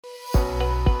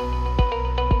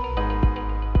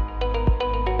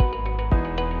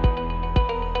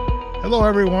Hello,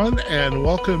 everyone, and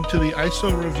welcome to the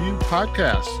ISO Review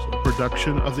Podcast, a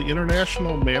production of the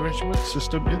International Management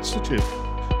System Institute.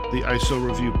 The ISO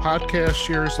Review Podcast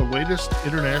shares the latest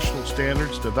international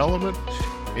standards development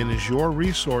and is your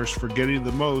resource for getting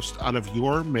the most out of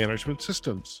your management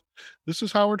systems. This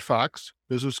is Howard Fox,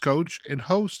 business coach and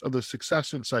host of the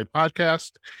Success Insight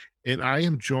podcast, and I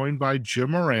am joined by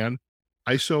Jim Moran,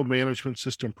 ISO Management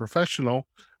System professional,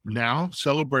 now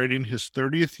celebrating his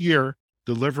 30th year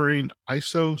delivering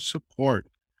ISO support.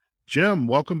 Jim,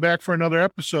 welcome back for another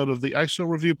episode of the ISO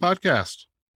Review Podcast.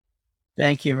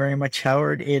 Thank you very much,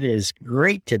 Howard. It is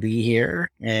great to be here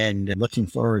and looking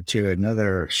forward to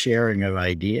another sharing of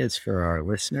ideas for our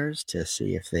listeners to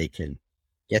see if they can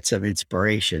get some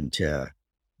inspiration to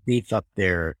beef up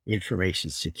their information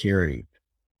security.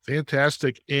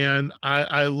 Fantastic. And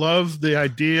I love the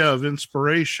idea of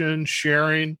inspiration,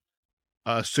 sharing,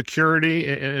 security.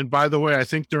 And by the way, I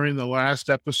think during the last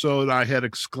episode, I had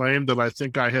exclaimed that I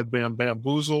think I had been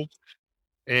bamboozled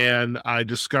and I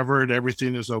discovered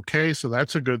everything is okay. So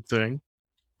that's a good thing.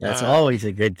 That's always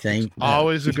a good thing.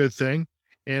 Always a good thing.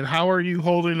 And how are you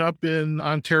holding up in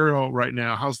Ontario right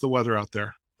now? How's the weather out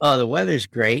there? Oh, the weather's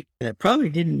great. It probably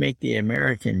didn't make the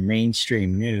American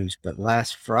mainstream news, but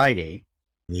last Friday,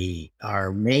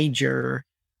 our major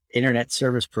internet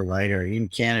service provider in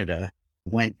Canada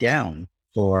went down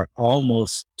for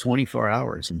almost 24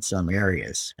 hours in some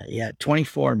areas.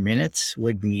 24 minutes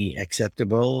would be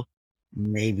acceptable.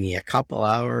 Maybe a couple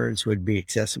hours would be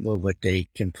accessible, but they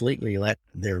completely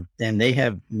and they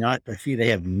have not a few, they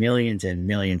have millions and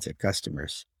millions of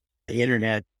customers. The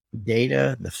internet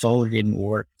data, the phone didn't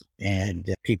work, and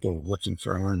people looking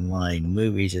for online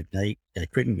movies at night, they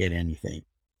couldn't get anything.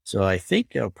 So I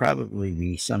think there'll probably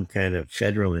be some kind of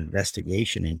federal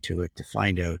investigation into it to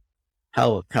find out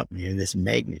how a company of this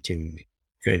magnitude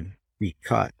could be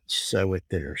caught so with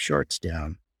their shorts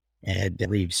down and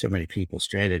leave so many people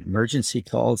stranded. Emergency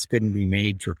calls couldn't be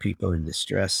made for people in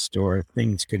distress.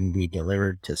 Things couldn't be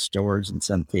delivered to stores in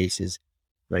some cases.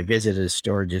 I visited a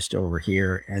store just over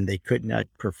here and they could not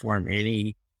perform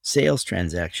any sales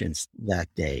transactions that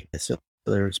day. So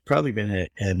there's probably been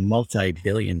a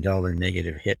multi-billion-dollar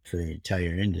negative hit for the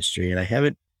entire industry. And I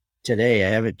haven't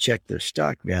checked their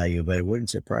stock value, but it wouldn't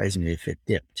surprise me if it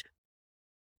dipped.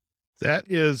 That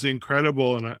is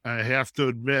incredible. And I have to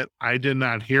admit, I did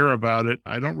not hear about it.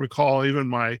 I don't recall even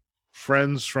my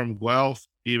friends from Guelph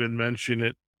even mention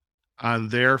it on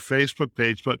their Facebook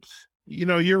page. But, you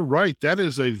know, you're right. That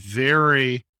is a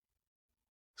very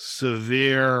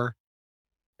severe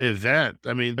event.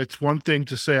 I mean, it's one thing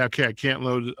to say, okay, I can't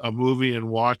load a movie and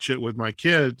watch it with my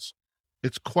kids.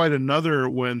 It's quite another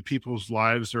when people's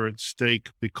lives are at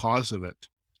stake because of it.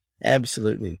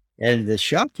 Absolutely. And the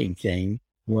shocking thing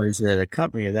was that a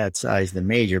company of that size, the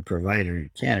major provider in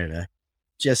Canada,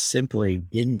 just simply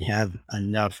didn't have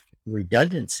enough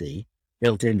redundancy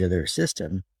built into their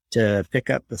system to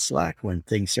pick up the slack when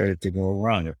things started to go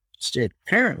wrong.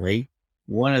 Apparently,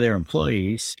 one of their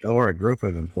employees or a group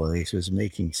of employees was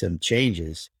making some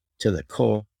changes to the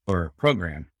core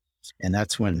program. And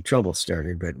that's when the trouble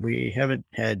started, but we haven't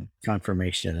had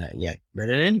confirmation of that yet. But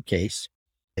in any case,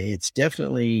 it's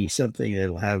definitely something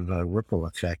that'll have a ripple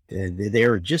effect.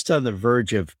 They're just on the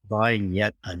verge of buying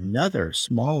yet another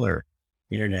smaller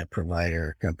internet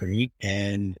provider company.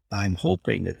 And I'm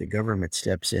hoping that the government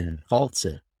steps in and halts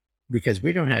it because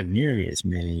we don't have nearly as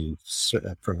many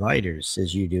providers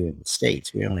as you do in the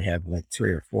States. We only have like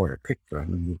 3 or 4 to pick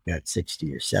from, and we've got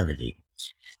 60 or 70.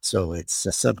 So it's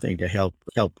something to help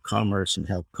commerce and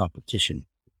help competition.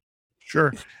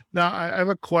 Sure. Now, I have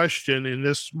a question, and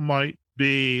this might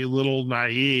be a little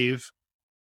naive,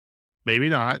 maybe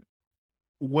not.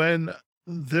 When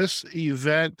this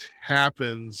event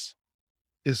happens,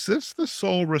 is this the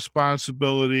sole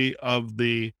responsibility of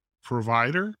the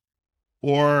provider,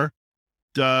 or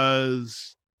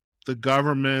does the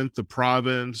government, the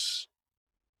province,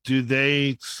 do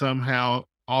they somehow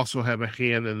also have a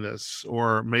hand in this,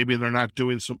 or maybe they're not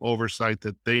doing some oversight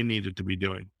that they needed to be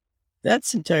doing?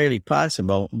 That's entirely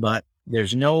possible, but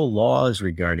there's no laws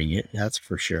regarding it. That's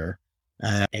for sure.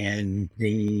 And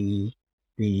we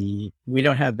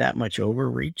don't have that much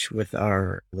overreach with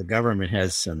the government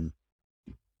has some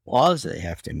laws they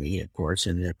have to meet, of course.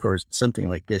 And of course, something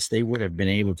like this, they would have been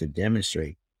able to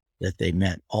demonstrate that they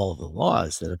met all the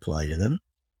laws that apply to them.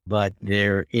 But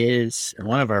there is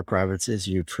one of our provinces,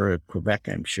 you've heard of Quebec,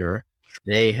 I'm sure,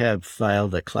 they have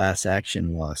filed a class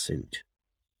action lawsuit.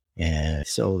 And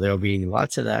so there'll be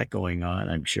lots of that going on.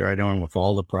 I'm sure I don't know if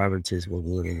all the provinces will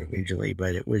do it individually,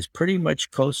 but it was pretty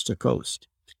much coast to coast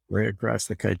right across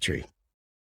the country.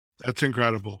 That's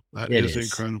incredible. That is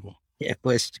incredible. it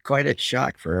was quite a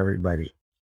shock for everybody.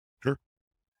 Sure.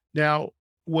 Now,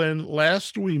 when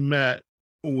last we met,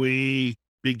 we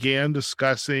began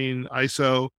discussing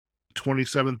ISO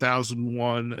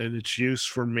 27001 and its use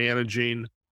for managing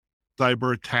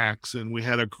cyber attacks. And we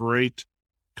had a great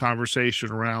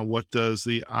conversation around what does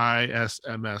the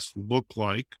ISMS look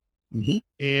like,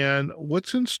 and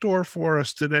what's in store for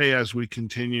us today as we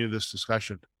continue this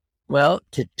discussion. Well,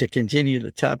 to continue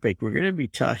the topic, we're going to be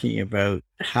talking about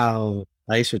how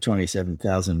ISO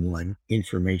 27001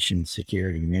 information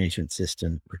security management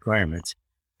system requirements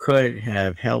could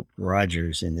have helped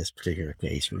Rogers in this particular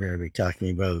case. We're going to be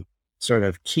talking about sort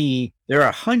of key, there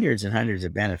are hundreds and hundreds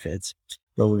of benefits,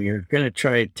 but we're going to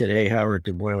try today, Howard,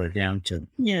 to boil it down to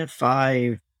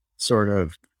 5 sort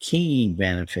of key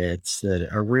benefits that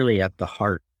are really at the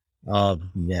heart of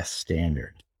this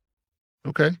standard.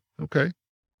 Okay.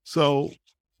 So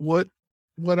what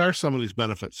are some of these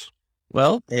benefits?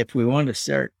 Well, if we want to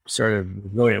start sort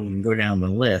of go down the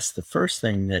list, the first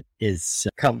benefit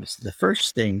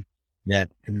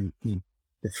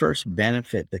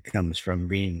that comes from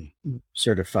being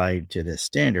certified to this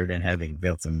standard and having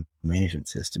built a management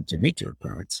system to meet the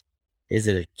requirements is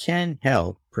that it can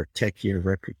help protect your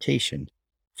reputation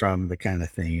from the kind of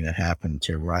thing that happened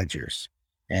to Rogers.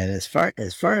 And as far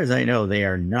as I know, they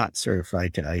are not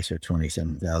certified to ISO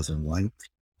 27001.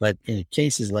 But in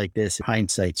cases like this,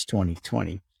 hindsight's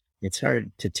 2020. It's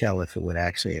hard to tell if it would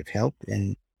actually have helped.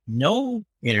 And no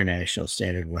international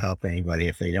standard will help anybody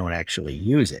if they don't actually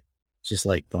use it. It's just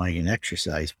like buying an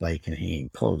exercise bike and hanging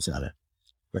clothes on it.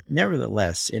 But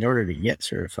nevertheless, in order to get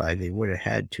certified, they would have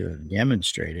had to have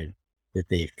demonstrated that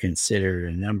they've considered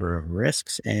a number of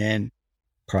risks and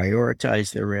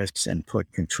prioritize the risks and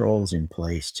put controls in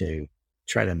place to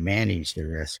try to manage the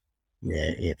risk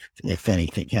if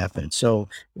anything happens. So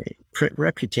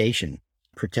reputation,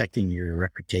 protecting your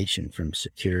reputation from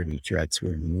security threats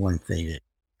would be one thing that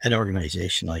an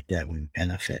organization like that would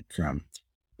benefit from.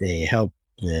 They help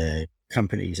the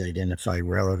companies identify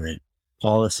relevant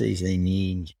policies they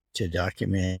need to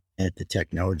document the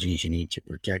technologies you need to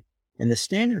protect. And the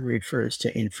standard refers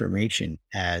to information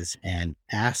as an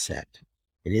asset.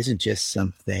 It isn't just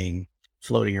something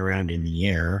floating around in the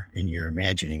air and you're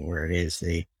imagining where it is.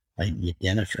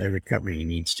 Every company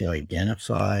needs to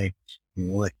identify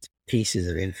what pieces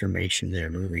of information they're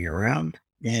moving around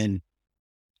and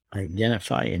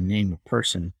identify and name a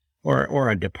person or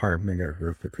a department or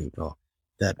group of people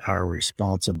that are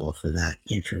responsible for that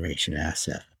information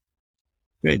asset.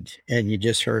 Good. And you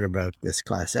just heard about this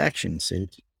class action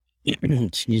suit.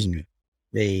 Excuse me.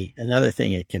 Another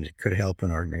thing it could help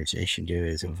an organization do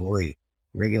is avoid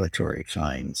regulatory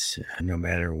fines. No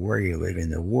matter where you live in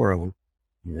the world,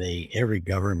 every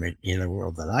government in the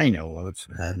world that I know of,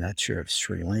 I'm not sure if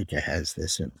Sri Lanka has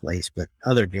this in place, but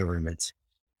other governments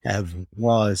have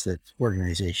laws that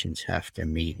organizations have to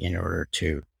meet in order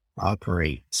to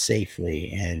operate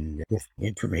safely and with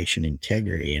information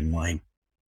integrity in mind.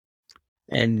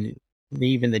 And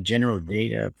even the General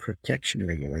Data Protection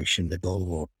Regulation, the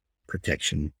global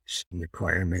protection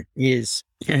requirement is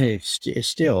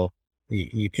still,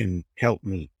 you can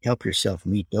help yourself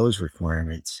meet those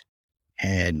requirements.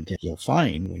 And you'll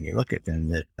find when you look at them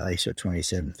that ISO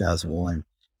 27001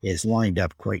 is lined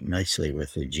up quite nicely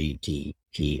with the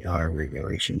GDPR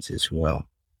regulations as well.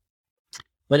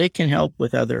 But it can help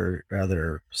with other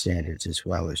standards as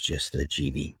well as just the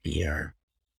GDPR.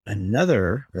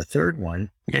 The third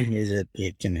one is that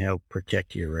it can help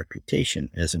protect your reputation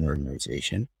as an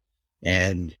organization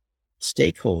and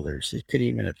stakeholders. It could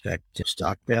even affect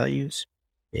stock values.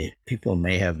 People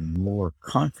may have more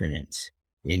confidence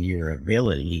in your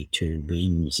ability to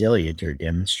be resilient or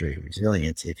demonstrate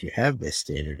resilience if you have this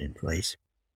standard in place.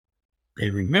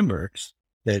 And remember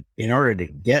that in order to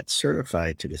get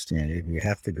certified to the standard, you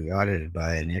have to be audited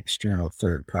by an external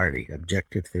third party,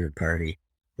 objective third party.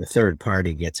 The third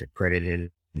party gets accredited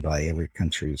by every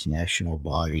country's national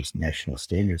bodies, national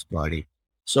standards body.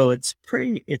 So it's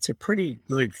a pretty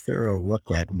good, thorough look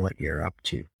at what you're up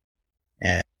to.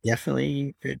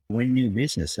 Definitely win new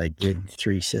business. I did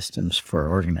 3 systems for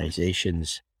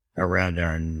organizations around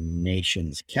our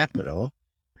nation's capital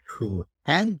who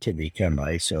had to become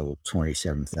ISO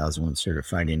 27001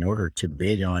 certified in order to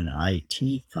bid on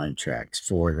IT contracts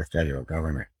for the federal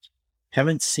government.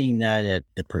 Haven't seen that at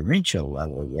the provincial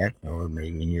level yet, or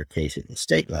maybe in your case at the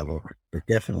state level, but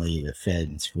definitely the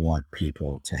feds want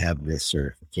people to have this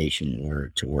certification in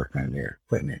order to work on their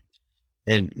equipment.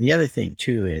 And the other thing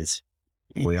too is,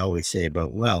 we always say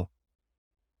about, well,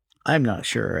 I'm not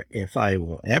sure if I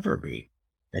will ever be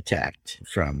attacked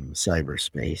from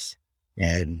cyberspace.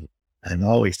 And I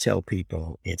always tell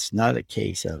people it's not a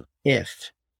case of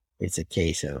if, it's a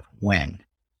case of when,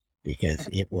 because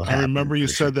it will happen. I remember you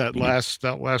said that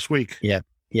last week.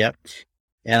 Yep.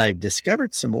 And I've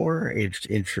discovered some more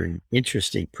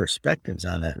interesting perspectives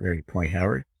on that very point,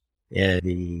 Howard.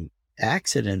 The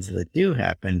accidents that do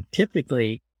happen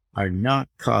typically are not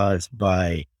caused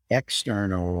by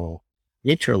external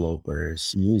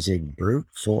interlopers using brute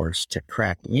force to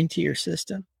crack into your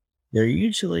system. They're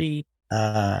usually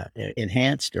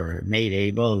enhanced or made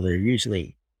able. They're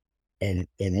usually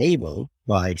enabled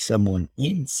by someone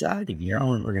inside of your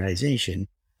own organization,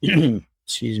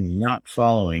 not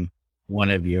following one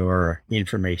of your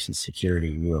information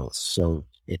security rules. So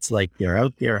it's like they're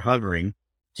out there hovering,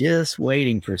 just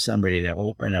waiting for somebody to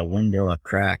open a window, a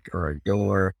crack, or a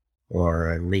door,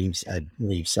 or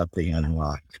leave something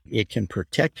unlocked. It can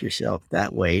protect yourself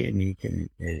that way, and you can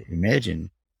imagine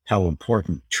how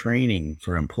important training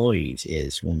for employees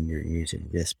is when you're using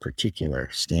this particular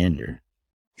standard.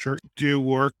 Sure. Do you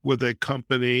work with a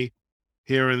company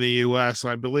here in the U.S.?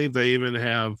 I believe they even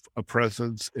have a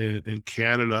presence in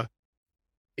Canada.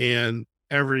 And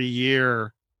every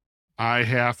year I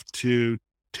have to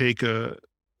take a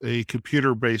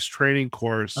computer-based training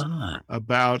course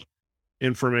about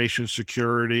information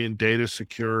security and data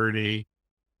security.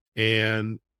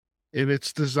 And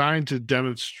it's designed to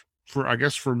demonstrate,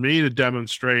 for me to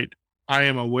demonstrate I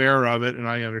am aware of it and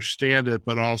I understand it,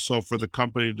 but also for the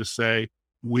company to say,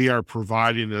 we are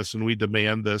providing this and we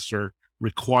demand this or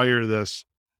require this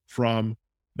from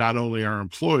not only our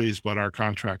employees, but our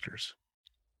contractors.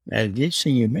 And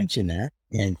interesting you mentioned that,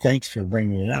 and thanks for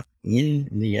bringing it up. In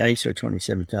the ISO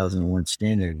 27001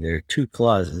 standard, there are two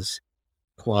clauses,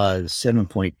 Clause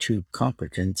 7.2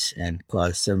 competence and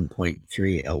Clause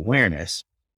 7.3 awareness,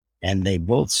 and they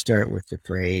both start with the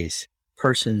phrase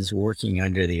persons working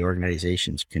under the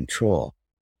organization's control.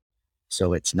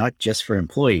 So it's not just for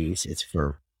employees, it's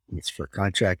for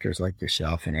contractors like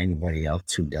yourself and anybody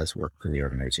else who does work for the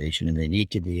organization, and they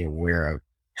need to be aware of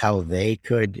how they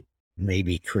could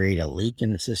maybe create a leak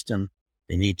in the system.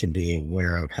 They need to be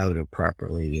aware of how to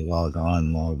properly log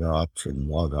on, log off, and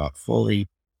log off fully.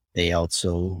 They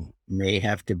also may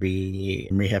have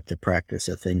to practice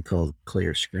a thing called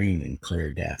clear screen and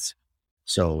clear desk,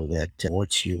 so that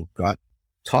once you got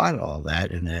taught all that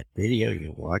in that video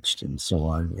you watched and so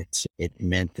on, it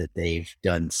meant that they've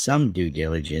done some due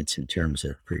diligence in terms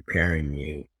of preparing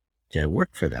you to work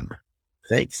for them.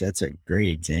 Thanks. That's a great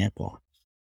example.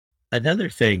 Another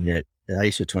thing that the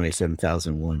ISO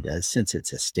 27001 does, since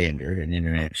it's a standard, an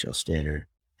international standard,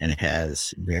 and it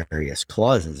has various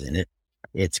clauses in it,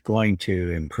 it's going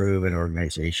to improve an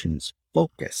organization's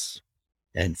focus.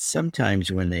 And sometimes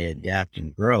when they adapt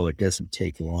and grow, it doesn't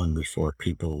take long before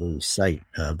people lose sight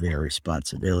of their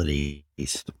responsibilities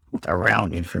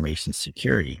around information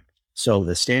security. So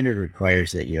the standard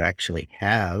requires that you actually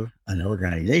have an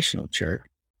organizational chart.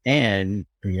 And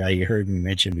you heard me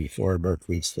mention before about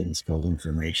these things called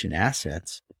information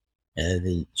assets.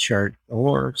 The chart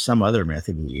or some other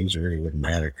method you use, really wouldn't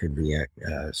matter. It could be a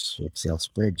Excel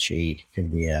spreadsheet, it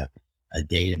could be a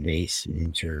database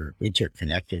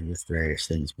interconnected with various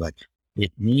things, but there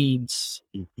needs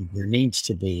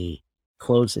to be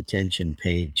close attention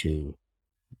paid to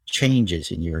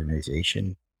changes in your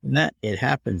organization. And that it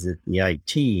happens that the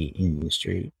IT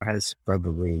industry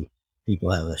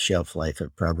people have a shelf life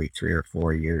of probably 3 or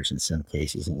 4 years in some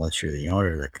cases, unless you're the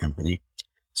owner of the company.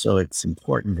 So it's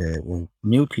important that when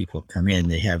new people come in,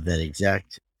 they have that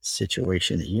exact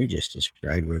situation that you just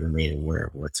described, where they're made aware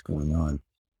of what's going on.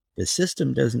 The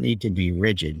system doesn't need to be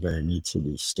rigid, but it needs to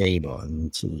be stable. It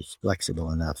needs to be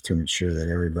flexible enough to ensure that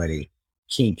everybody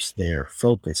keeps their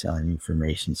focus on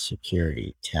information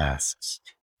security tasks.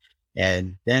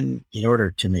 And then in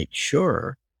order to make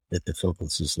sure that the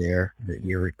focus is there, that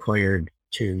you're required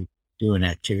to do an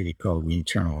activity called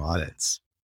internal audits.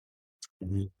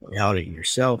 You audit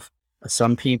yourself.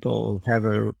 Some people have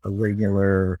a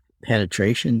regular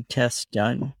penetration test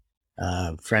done.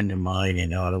 A friend of mine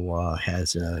in Ottawa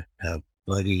has a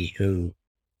buddy who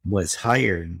was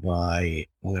hired by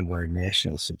one of our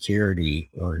national security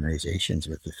organizations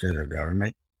with the federal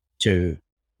government to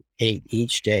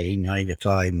each day, 9 to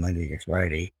 5, Monday to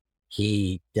Friday,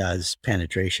 he does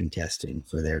penetration testing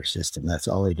for their system. That's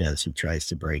all he does. He tries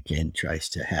to break in, tries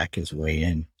to hack his way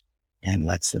in, and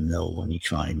lets them know when he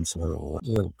finds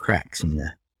little cracks in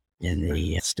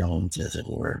the stones, as it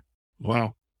were.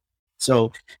 Wow.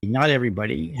 So not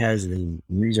everybody has the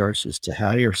resources to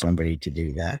hire somebody to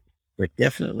do that, but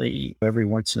definitely every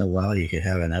once in a while you could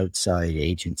have an outside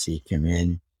agency come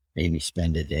in, maybe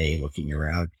spend a day looking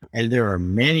around. And there are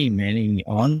many, many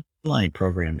online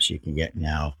programs you can get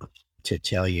now to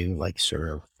tell you, like, sort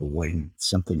of when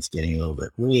something's getting a little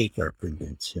bit weak, or if there's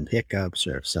been some hiccups,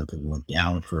 or if something went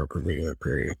down for a particular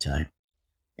period of time.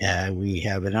 We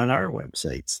have it on our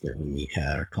websites that we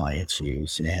have our clients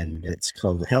use, and it's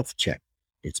called the Health Check.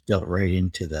 It's built right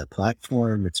into the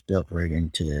platform. It's built right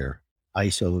into their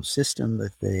ISO system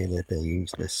that they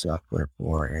use this software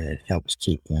for, and it helps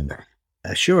keep them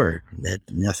assured that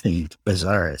nothing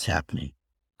bizarre is happening.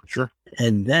 Sure.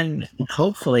 And then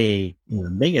hopefully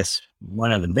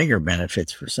one of the bigger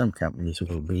benefits for some companies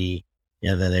will be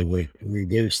that it would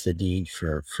reduce the need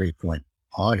for frequent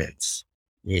audits.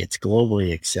 It's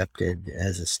globally accepted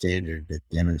as a standard that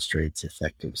demonstrates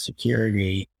effective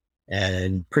security,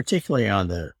 and particularly on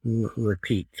the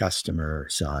repeat customer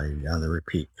side, on the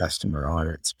repeat customer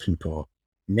audits, people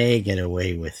may get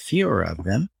away with fewer of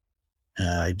them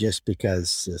just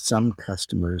because some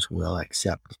customers will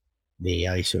accept the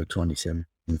ISO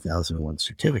 27001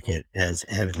 certificate as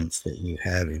evidence that you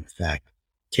have, in fact,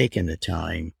 taken the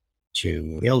time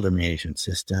to build a management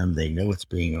system. They know it's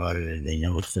being audited. They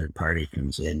know a third party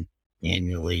comes in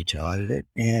annually to audit it.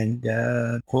 And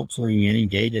hopefully any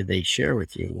data they share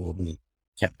with you will be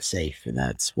kept safe. And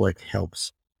that's what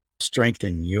helps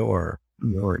strengthen your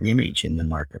image in the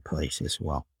marketplace as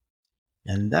well.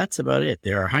 And that's about it.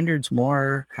 There are hundreds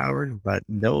more, Howard, but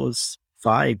those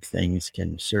 5 things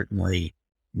can certainly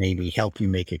maybe help you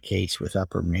make a case with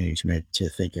upper management to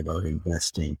think about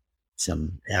investing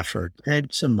some effort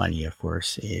and some money, of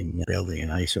course, in building an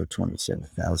ISO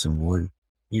 27001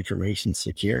 information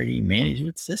security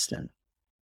management system.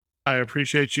 I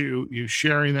appreciate you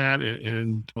sharing that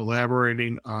and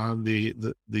elaborating on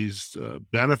these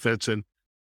benefits. And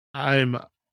I'm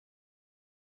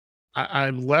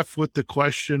left with the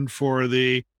question for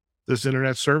this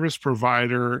internet service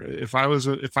provider. If I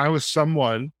was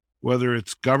someone, whether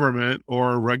it's government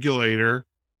or a regulator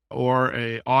or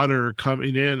a auditor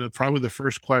coming in, and probably the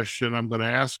first question I'm going to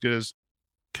ask is,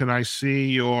 can I see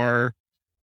your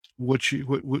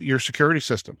security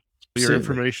system, your Certainly.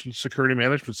 information security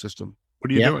management system?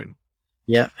 What are you doing?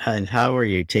 Yeah. And how are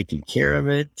you taking care of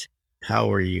it?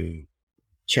 How are you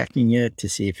checking it to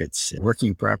see if it's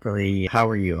working properly? How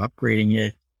are you upgrading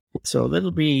it? So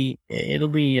it'll be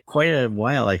quite a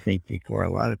while, I think, before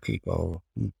a lot of people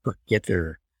get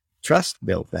their trust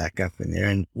built back up in there.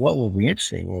 And what will be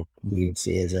interesting will be to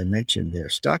see, as I mentioned, their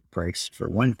stock price for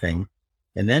one thing,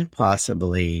 and then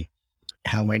possibly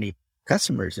how many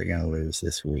customers they're going to lose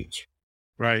this week.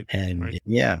 Right. And right.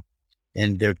 Yeah.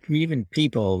 And there are even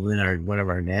people in one of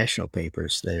our national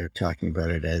papers that are talking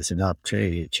about it as an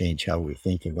opportunity to change how we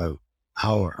think about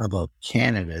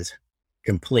Canada's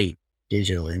complete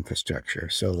digital infrastructure,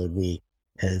 so that we,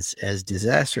 as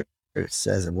disastrous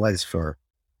as it was for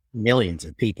millions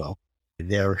of people,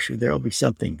 there will be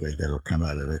something good that'll come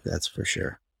out of it. That's for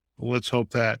sure. Well, let's hope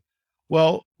that.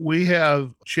 Well, we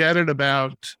have chatted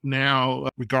about now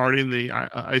regarding the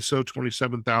ISO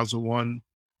 27001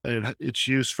 and its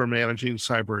use for managing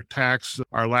cyber attacks.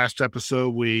 Our last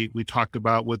episode, we talked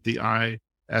about what the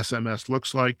ISMS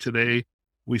looks like. Today,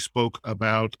 we spoke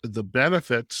about the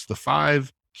benefits, the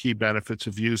 5 key benefits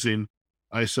of using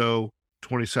ISO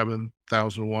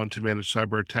 27001 to manage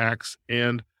cyber attacks.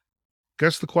 And I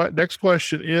guess the next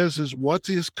question is what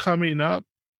is coming up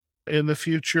in the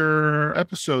future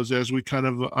episodes as we kind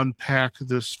of unpack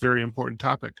this very important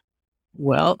topic?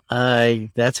 Well,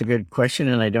 that's a good question,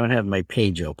 and I don't have my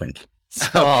page open.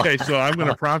 Okay, so I'm going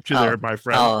to prompt you there, my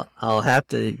friend.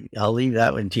 I'll leave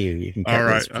that one to you. You can cut all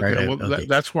right. this part Okay. out. Well, Okay.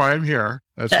 That's why I'm here.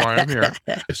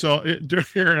 So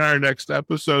during our next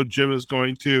episode, Jim is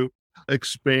going to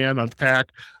expand,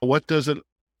 unpack what does an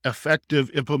effective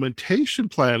implementation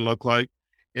plan look like,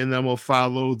 and then we'll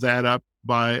follow that up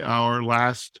by our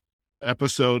last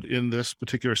episode in this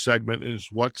particular segment is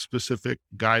what specific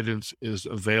guidance is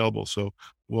available. So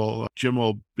Jim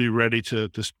will be ready to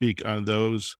speak on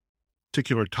those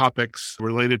particular topics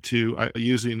related to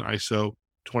using ISO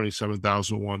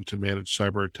 27001 to manage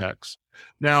cyber attacks.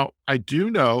 Now, I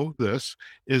do know there's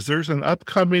an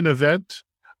upcoming event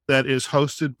that is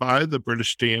hosted by the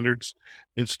British Standards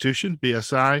Institution,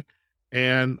 BSI.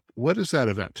 And what is that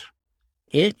event?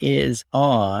 It is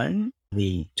on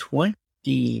the 28th.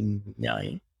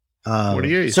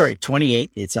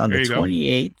 It's on the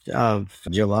 28th of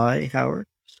July, Howard.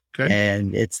 Okay.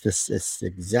 And it's the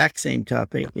exact same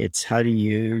topic. It's how to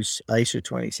use ISO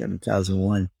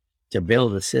 27001 to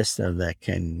build a system that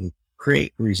can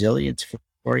create resilience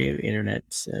for you, internet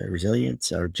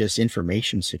resilience, or just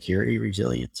information security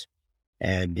resilience.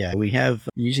 And we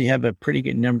usually have a pretty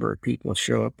good number of people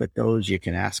show up at those. You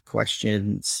can ask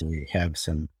questions. We have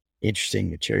some interesting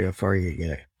material for you. You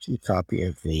get a copy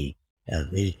of the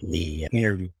the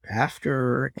interview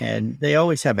after, and they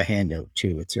always have a handout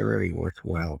too. It's a really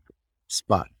worthwhile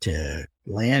spot to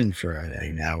land for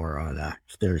an hour on a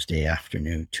Thursday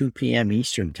afternoon, 2 p.m.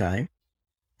 Eastern time.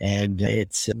 And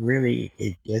it's really,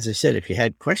 as I said, if you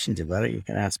had questions about it, you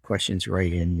can ask questions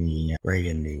right in the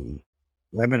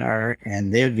webinar,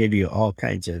 and they'll give you all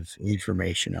kinds of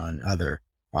information on other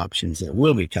options that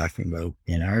we'll be talking about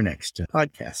in our next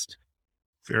podcast.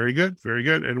 Very good. Very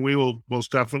good. And we will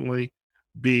most definitely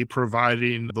be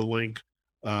providing the link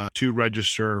to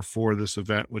register for this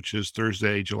event, which is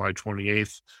Thursday, July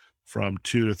 28th from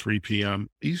 2 to 3 p.m.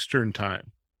 Eastern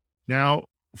time. Now,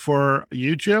 for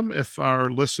you, Jim, if our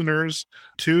listeners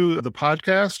to the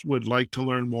podcast would like to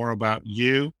learn more about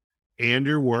you and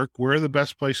your work, where are the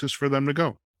best places for them to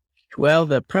go? Well,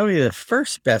 probably the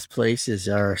first best place is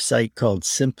our site called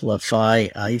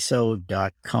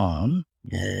simplifyiso.com.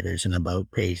 There's an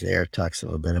about page there. It talks a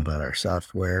little bit about our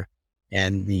software.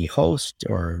 And the host,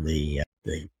 or the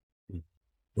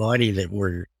body that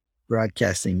we're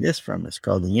broadcasting this from, is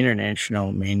called the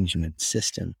International Management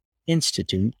System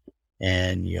Institute.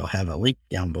 And you'll have a link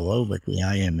down below, but the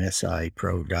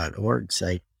imsipro.org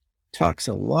site talks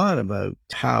a lot about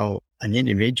how an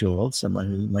individual, someone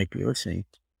who might be listening,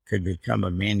 could become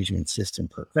a management system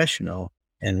professional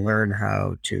and learn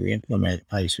how to implement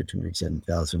ISO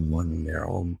 27001 in their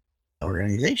own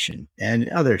organization and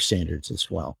other standards as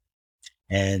well.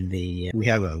 And we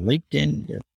have a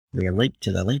LinkedIn, we have a link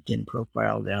to the LinkedIn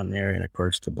profile down there, and of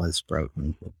course the Buzzsprout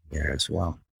link there as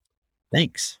well.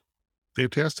 Thanks.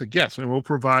 Fantastic. Yes. And we'll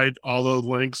provide all those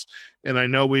links. And I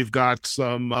know we've got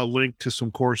some link to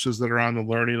some courses that are on the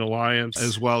Learning Alliance,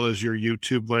 as well as your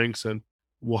YouTube links. And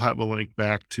we'll have a link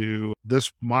back to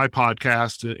my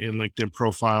podcast in LinkedIn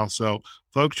profile. So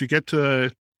folks, you get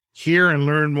to hear and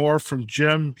learn more from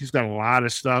Jim. He's got a lot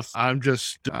of stuff. I'm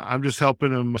just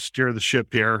helping him steer the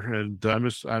ship here, and I'm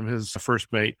his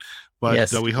first mate. But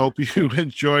yes. We hope you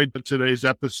enjoyed today's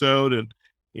episode. And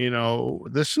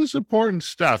this is important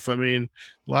stuff. I mean,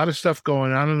 a lot of stuff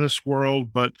going on in this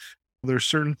world, but there's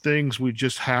certain things we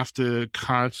just have to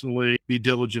constantly be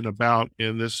diligent about.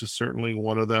 And this is certainly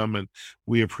one of them. And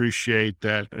we appreciate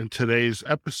that in today's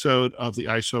episode of the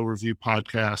ISO Review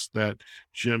podcast that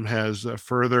Jim has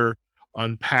further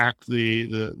unpacked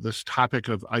this topic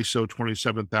of ISO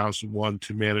 27001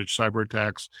 to manage cyber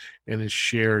attacks, and has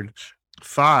shared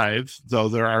 5, though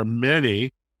there are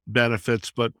many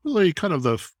benefits, but really kind of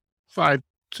the 5,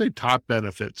 say, top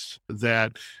benefits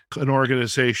that an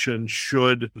organization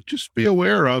should just be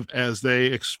aware of as they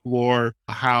explore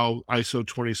how ISO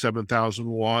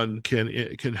 27001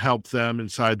 can help them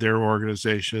inside their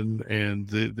organization and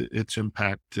its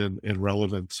impact and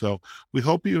relevance. So we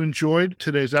hope you enjoyed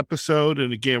today's episode.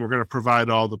 And again, we're going to provide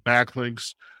all the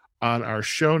backlinks on our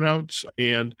show notes,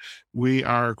 and we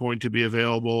are going to be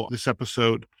available this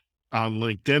episode on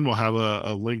LinkedIn. We'll have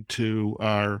a link to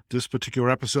this particular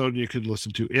episode, and you can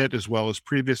listen to it as well as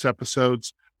previous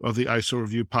episodes of the ISO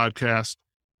Review podcast.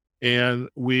 And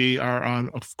we are on,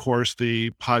 of course,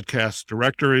 the podcast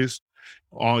directories.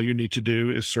 All you need to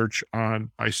do is search on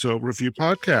ISO Review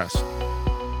podcast.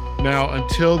 Now,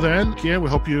 until then, again, we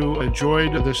hope you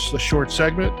enjoyed this short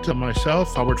segment to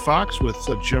myself, Howard Fox, with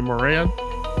Jim Moran.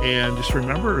 And just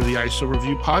remember, the ISO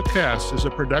Review podcast is a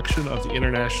production of the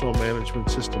International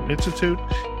Management System Institute,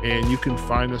 and you can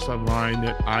find us online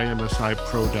at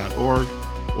imsipro.org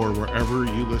or wherever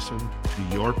you listen to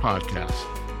your podcast.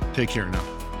 Take care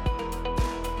now.